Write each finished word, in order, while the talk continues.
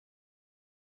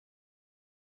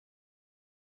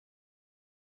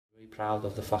Proud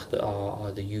of the fact that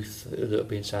our the youth that will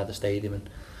be inside the stadium,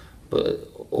 but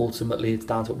ultimately it's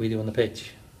down to what we do on the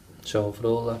pitch. So for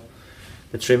all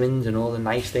the trimmings and all the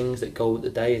nice things that go with the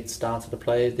day, it's down to the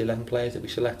players, the 11 players that we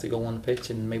select to go on the pitch,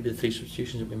 and maybe the 3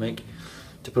 substitutions that we make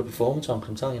to put a performance on. Because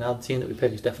I'm telling you now, the team that we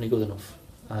pick is definitely good enough,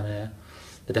 and they're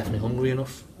definitely hungry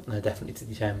enough, and they're definitely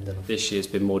determined enough. This year's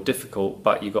been more difficult,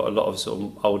 but you've got a lot of sort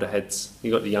of older heads.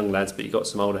 You've got the young lads, but you've got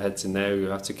some older heads in there who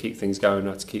have to keep things going,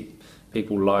 have to keep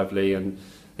people lively and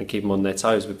keep them on their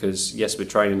toes, because yes, we're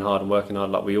training hard and working hard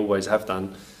like we always have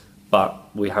done,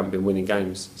 but we haven't been winning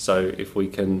games. So if we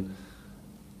can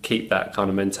keep that kind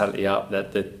of mentality up,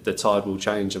 that the tide will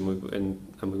change and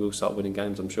we will start winning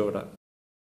games, I'm sure of that.